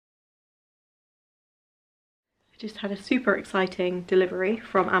just had a super exciting delivery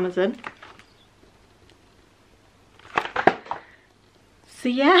from Amazon. So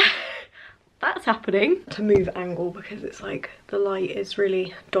yeah, that's happening. To move angle because it's like the light is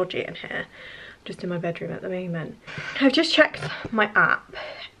really dodgy in here. I'm just in my bedroom at the moment. I've just checked my app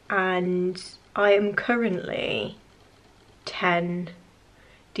and I am currently 10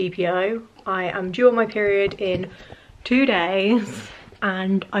 DPO. I am due on my period in 2 days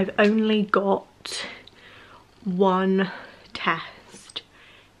and I've only got one test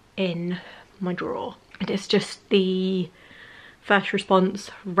in my drawer. And it's just the first response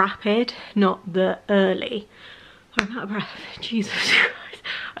rapid, not the early. I'm out of breath. Jesus Christ.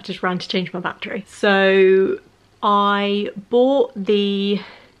 I just ran to change my battery. So I bought the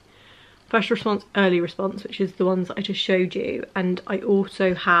first response, early response, which is the ones that I just showed you, and I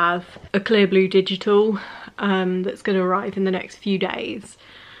also have a clear blue digital that's going to arrive in the next few days.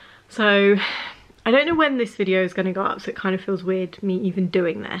 So I don't know when this video is going to go up, so it kind of feels weird me even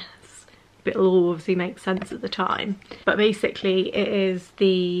doing this, but it'll all obviously make sense at the time. But basically it is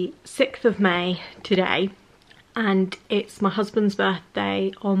the 6th of May today, and it's my husband's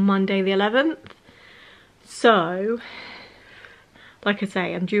birthday on Monday the 11th. So like I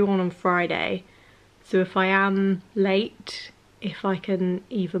say, I'm due on Friday, so if I am late, if I can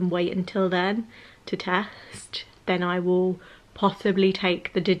even wait until then to test, then I will possibly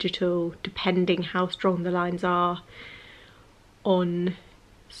take the digital, depending how strong the lines are, on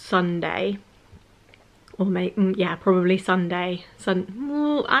Sunday. Or yeah, probably Sunday.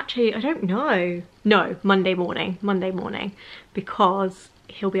 Well, actually, I don't know. No, Monday morning, because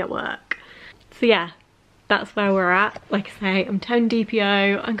he'll be at work. So yeah, that's where we're at. Like I say, I'm 10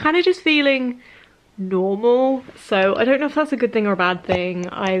 DPO. I'm kind of just feeling normal, so I don't know if that's a good thing or a bad thing.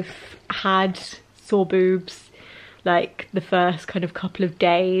 I've had sore boobs like the first kind of couple of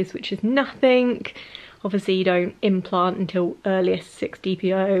days, which is nothing. Obviously you don't implant until earliest 6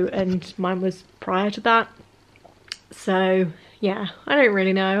 DPO, and mine was prior to that. So yeah, I don't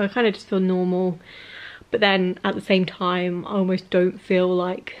really know. I kind of just feel normal, but then at the same time I almost don't feel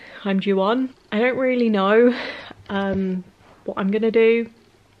like I'm due on. I don't really know what I'm gonna do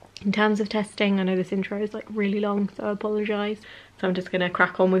in terms of testing. I know this intro is like really long, so I apologise. So I'm just gonna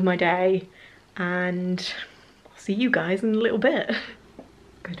crack on with my day and I'll see you guys in a little bit.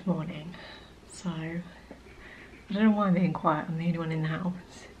 Good morning. So I don't know why I'm being quiet, I'm the only one in the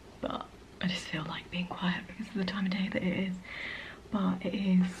house, but I just feel like being quiet because of the time of day that it is. But it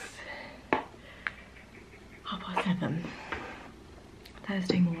is 7:30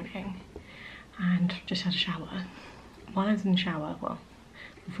 Thursday morning, and just had a shower. While I was in the shower, well,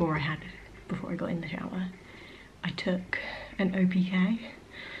 before I got in the shower, I took an OPK,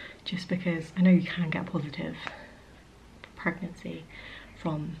 just because I know you can get positive for pregnancy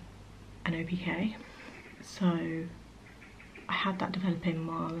from an OPK. So I had that developing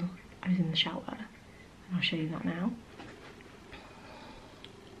while I was in the shower, and I'll show you that now.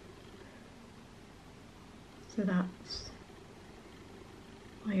 So that's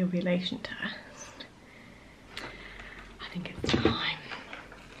my ovulation test. I think it's time.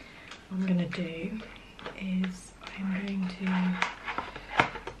 What I'm gonna do is I'm going to,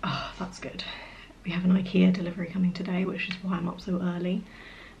 oh, that's good. We have an IKEA delivery coming today, which is why I'm up so early,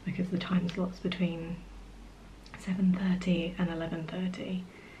 because the time slot's between 7:30 and 11:30.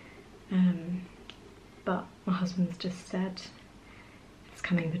 But my husband's just said it's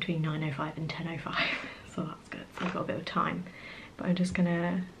coming between 9:05 and 10:05, so that's good. So I've got a bit of time. But I'm just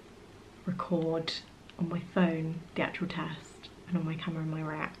gonna record on my phone the actual test, and on my camera my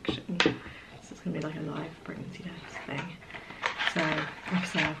reaction. So it's gonna be like a live pregnancy test thing. So like I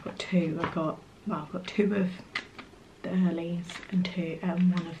say, I've got two. I've got two of the earlies and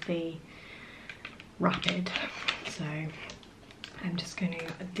one of the rapid. So I'm just going to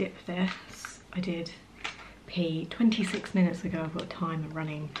dip this. I did pee 26 minutes ago. I've got a timer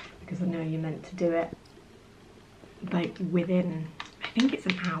running because I know you're meant to do it like within, I think it's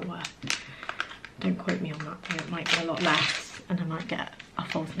an hour. Don't quote me on that though, it might be a lot less and I might get a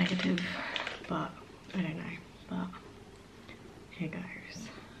false negative, but I don't know. But here goes.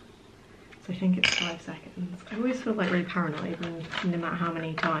 So I think it's 5 seconds. I always feel like really paranoid, and no matter how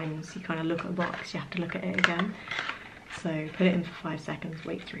many times you kind of look at a box, you have to look at it again. So put it in for 5 seconds,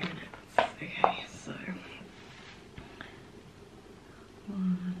 wait 3 minutes. Okay, so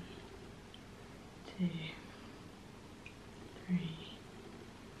 1, 2, 3,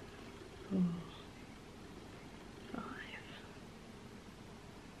 4, 5.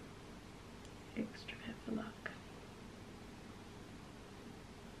 Extra bit for luck.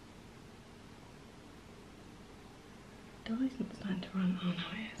 Dial's not starting to run. Oh no,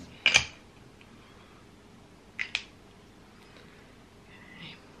 it is.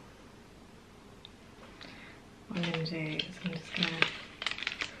 do is I'm just gonna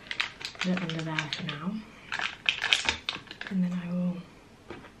put it under there for now, and then I will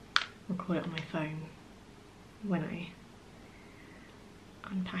record it on my phone when I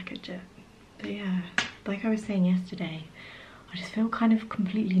unpackage it. But yeah, like I was saying yesterday, I just feel kind of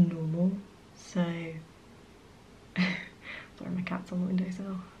completely normal. So sorry, my cat's on the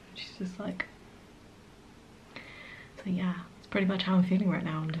windowsill. She's just like, so yeah, it's pretty much how I'm feeling right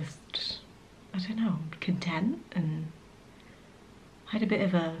now. I'm just, I don't know, content. And I had a bit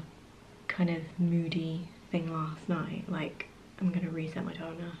of a kind of moody thing last night. Like, I'm gonna reset my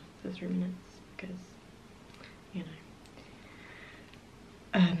timer for 3 minutes because, you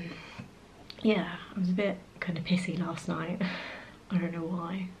know. Yeah, I was a bit kind of pissy last night. I don't know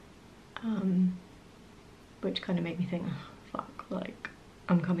why. Which kind of made me think, oh, fuck, like,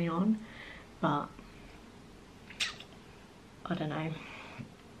 I'm coming on. But I don't know.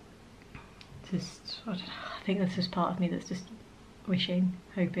 Just, I think that's just part of me that's just wishing,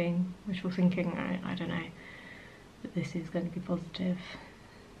 hoping, wishful thinking, I don't know, that this is going to be positive.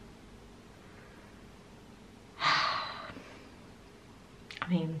 I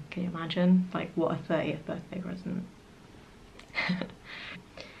mean, can you imagine? Like, what a 30th birthday present.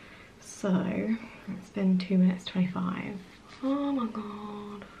 So, it's been 2 minutes 25. Oh my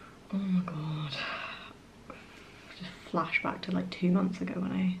god. Oh my god. Just flashback to like 2 months ago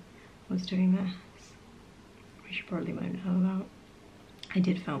when I was doing this, which you probably won't know about. I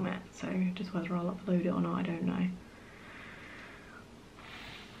did film it, so just whether I'll upload it or not, I don't know.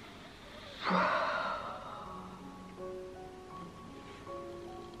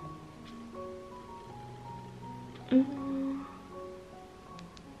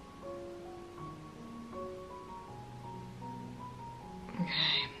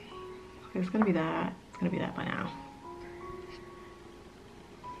 Okay, it's gonna be there. It's gonna be there by now.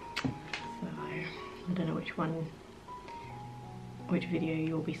 So I don't know which video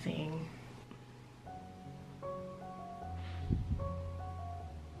you'll be seeing.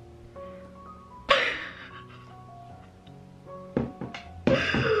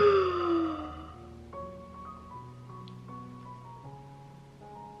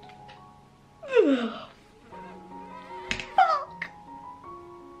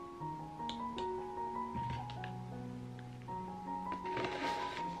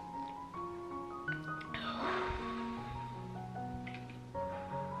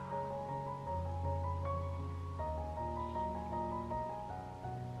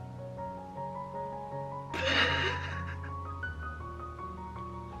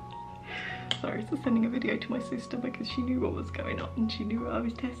 Sorry, so sending a video to my sister because she knew what was going on and she knew what I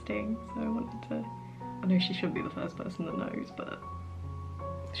was testing, so I wanted to, I know she shouldn't be the first person that knows, but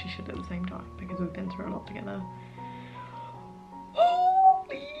she should at the same time because we've been through a lot together.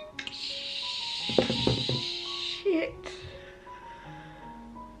 Holy shit.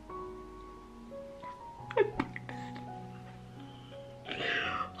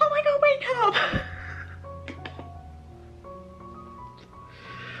 Oh my god, wake up!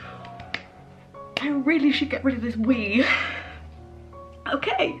 I really should get rid of this wee.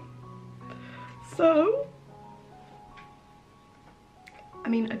 Okay, so, I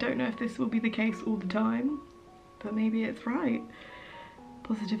mean, I don't know if this will be the case all the time, but maybe it's right.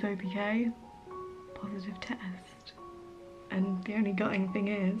 Positive OPK, positive test. And the only gutting thing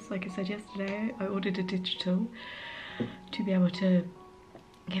is, like I said yesterday, I ordered a digital to be able to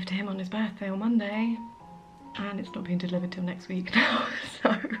give to him on his birthday on Monday. And it's not being delivered till next week now, so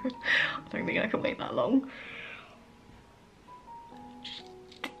I don't think I can wait that long.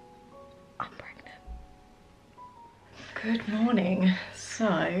 I'm pregnant. Good morning.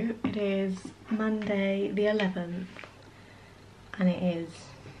 So it is Monday the 11th and it is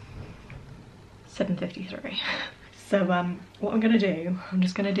 7:53. So what I'm gonna do, I'm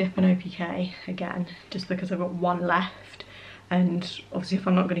just gonna dip an OPK again, just because I've got one left, and obviously if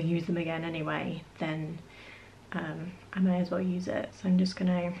I'm not gonna use them again anyway, then I may as well use it. So I'm just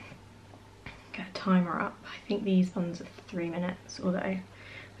gonna get a timer up. I think these ones are 3 minutes, although if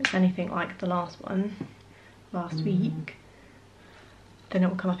it's anything like the last one last week, then it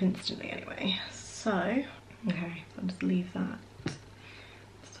will come up instantly anyway. So, okay, I'll just leave that.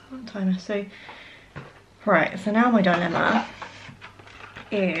 Start that timer. So, right, so now my dilemma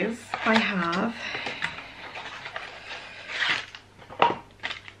is I have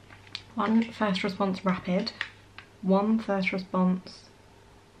one first response rapid, one first response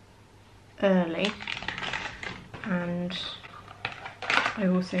early, and I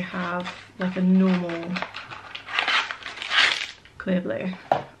also have like a normal clear blue.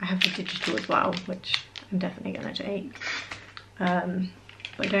 I have the digital as well, which I'm definitely going to take, but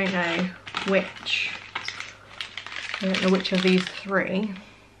I don't know which I don't know which of these 3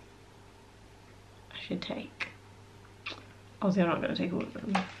 I should take. Obviously I'm not going to take all of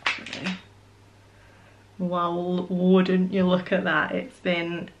them. So. Well, wouldn't you look at that? It's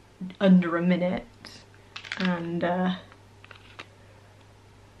been under a minute, and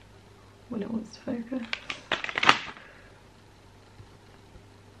when it wants to focus.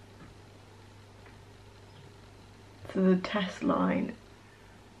 So the test line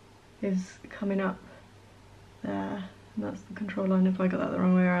is coming up there, and that's the control line. If I got that the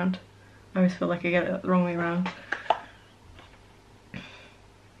wrong way around, I always feel like I get it the wrong way around.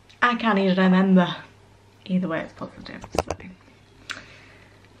 I can't even remember. Either way it's positive, so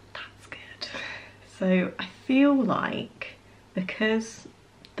that's good. So I feel like, because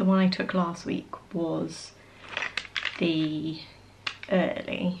the one I took last week was the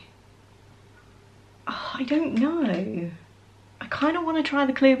early, I don't know. I kind of want to try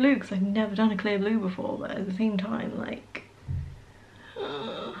the clear blue because I've never done a clear blue before, but at the same time, like,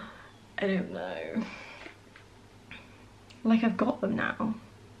 I don't know. Like, I've got them now.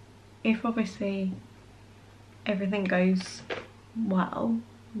 If obviously everything goes well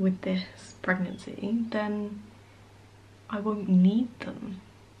with this pregnancy, then I won't need them.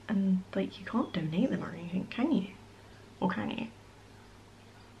 And like, you can't donate them or anything, can you? Or can you?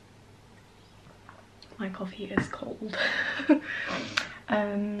 My coffee is cold. I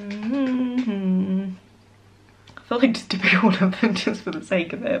feel like just dipping all of them just for the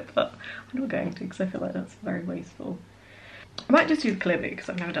sake of it, but I'm not going to because I feel like that's very wasteful. I might just do the clear blue because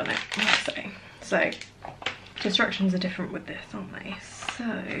I've never done it, I must say. So, the instructions are different with this, aren't they? So,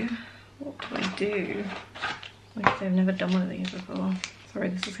 what do I do? Like I say, I've never done one of these before. Sorry,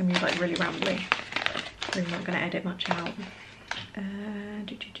 this is going to be like really rambly. I'm not going to edit much out.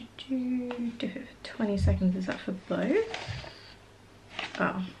 20 seconds, is that for both?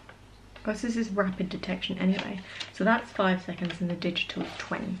 Oh, I guess this is rapid detection anyway. So that's 5 seconds and the digital is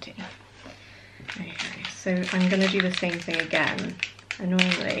 20. Okay, so I'm going to do the same thing again. And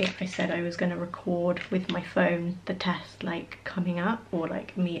normally I said I was going to record with my phone the test like coming up, or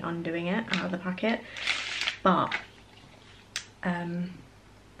like me undoing it out of the packet, but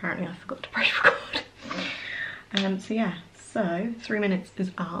apparently I forgot to press record. So yeah, so 3 minutes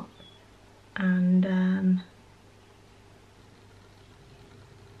is up, and I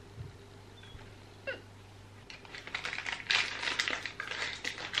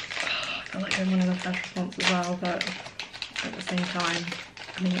feel like I'm one of the first response as well, but at the same time,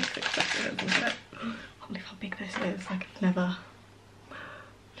 I mean, it's excessive, isn't it? Holy, how big this is. Like, I've never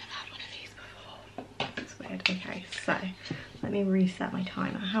had one of these before. It's weird. Okay, so let me reset my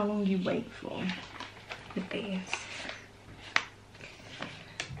timer. How long do you wait for with these?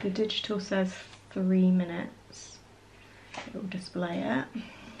 The digital says 3 minutes. It will display it.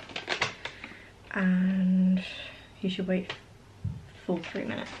 And you should wait full 3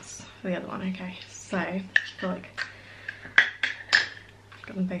 minutes for the other one. Okay, so I feel like I've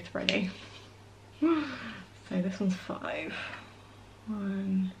got them both ready. So this one's 5.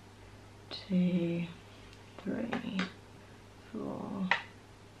 1, 2, 3, 4,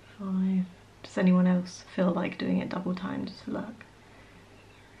 5. Does anyone else feel like doing it double time just for luck?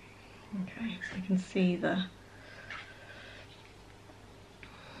 Okay, so I can see the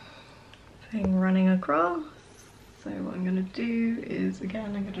thing running across. So what I'm going to do is,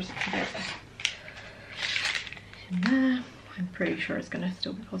 again, I'm going to just put it in there. I'm pretty sure it's going to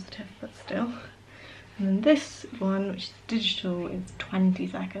still be positive, but still. And then this one, which is digital, is 20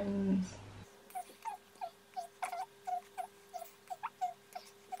 seconds.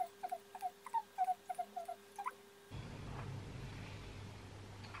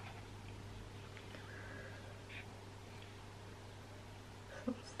 So I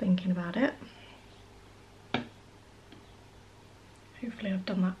was thinking about it. Hopefully I've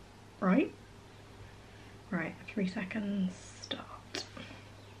done that right. Right, 3 seconds, start.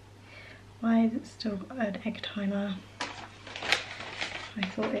 Why is it still an egg timer? I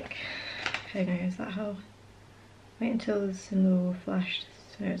thought it, okay, no, is that how? Wait until the symbol will flash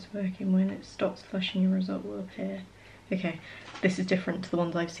so it's working. When it stops flashing, your result will appear. Okay, this is different to the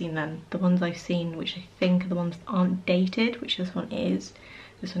ones I've seen then. The ones I've seen, which I think are the ones that aren't dated, which this one is.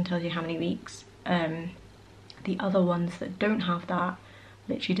 This one tells you how many weeks. The other ones that don't have that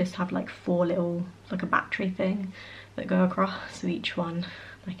literally just have like 4 little, like a battery thing that go across, so each one,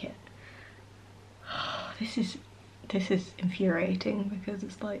 like it. This is infuriating because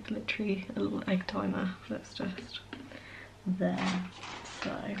it's like literally a little egg timer that's just there. So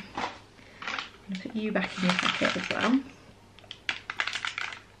I'm gonna put you back in your packet as well.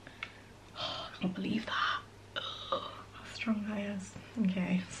 Oh, I can't believe that. Oh, how strong that is.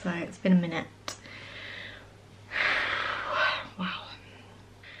 Okay, so it's been a minute.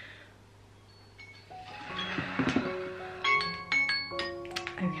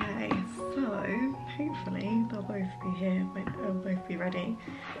 Okay, so hopefully they'll both be here, they'll both be ready.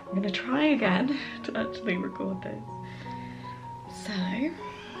 I'm gonna try again to actually record this. So,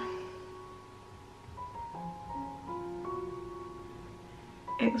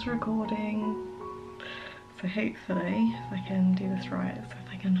 it's recording. So hopefully, if I can do this right, so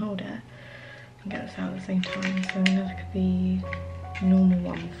if I can hold it and get this out at the same time. So I'm gonna look at the normal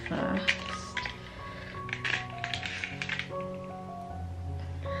one first.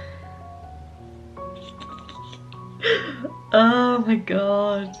 Oh my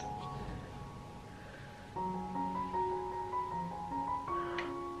god.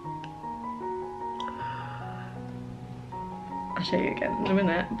 I'll show you again in a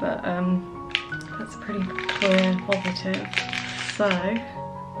minute, but that's pretty clear positive. So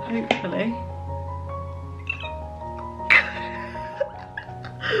hopefully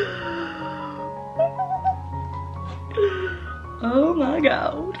oh my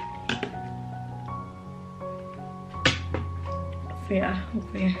god. So yeah,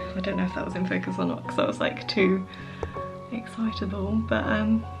 hopefully, I don't know if that was in focus or not because I was like too excitable, but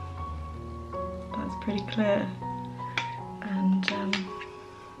that's pretty clear. And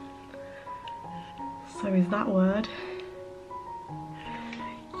so is that word.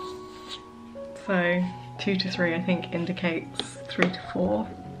 So 2 to 3 I think indicates 3 to 4.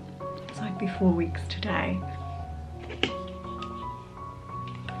 So I'd be 4 weeks today.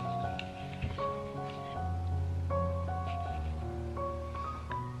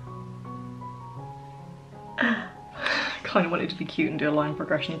 Kind of wanted to be cute and do a line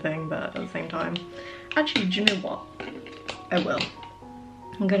progression thing, but at the same time, actually, do you know what? I will.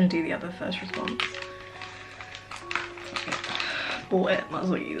 I'm gonna do the other first response. Bought it, might as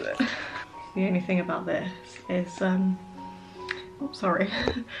well use it. The only thing about this is, oh sorry.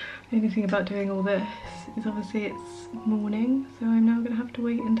 The only thing about doing all this is obviously it's morning, so I'm now gonna have to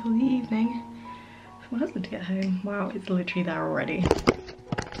wait until the evening for my husband to get home. Wow, it's literally there already.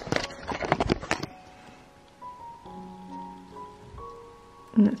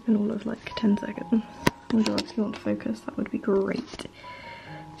 And that's been all of like 10 seconds. Oh my god, if you want to focus, that would be great.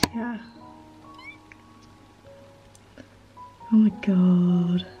 Yeah. Oh my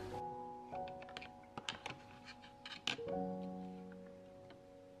god.